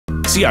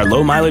See our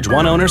low-mileage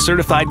one-owner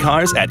certified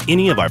cars at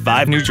any of our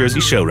 5 New Jersey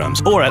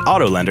showrooms or at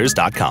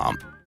AutoLenders.com.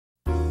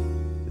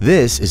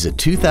 This is a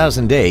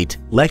 2008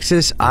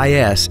 Lexus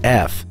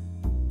IS-F.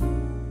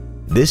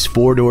 This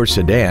 4-door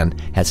sedan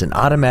has an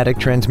automatic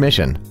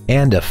transmission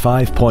and a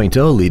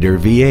 5.0-liter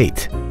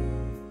V8.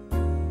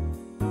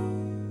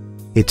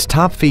 Its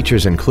top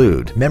features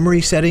include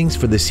memory settings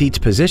for the seat's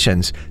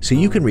positions so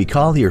you can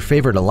recall your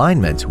favorite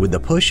alignments with the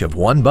push of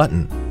one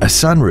button, a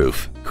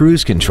sunroof,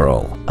 cruise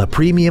control, a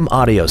premium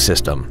audio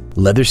system,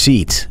 leather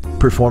seats,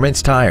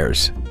 performance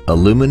tires,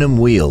 aluminum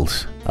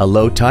wheels, a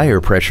low tire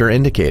pressure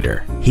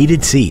indicator,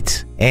 heated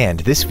seats,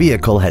 and this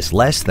vehicle has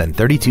less than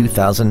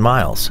 32,000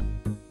 miles.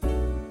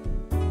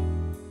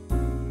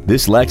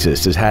 This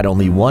Lexus has had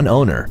only one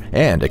owner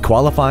and it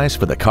qualifies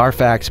for the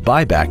Carfax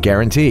buyback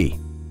guarantee.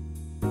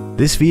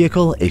 This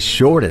vehicle is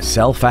sure to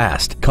sell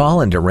fast.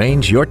 Call and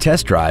arrange your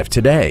test drive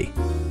today.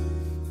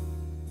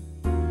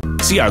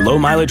 See our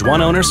low-mileage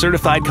one-owner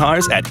certified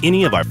cars at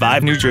any of our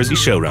 5 New Jersey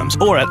showrooms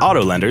or at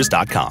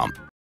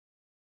AutoLenders.com.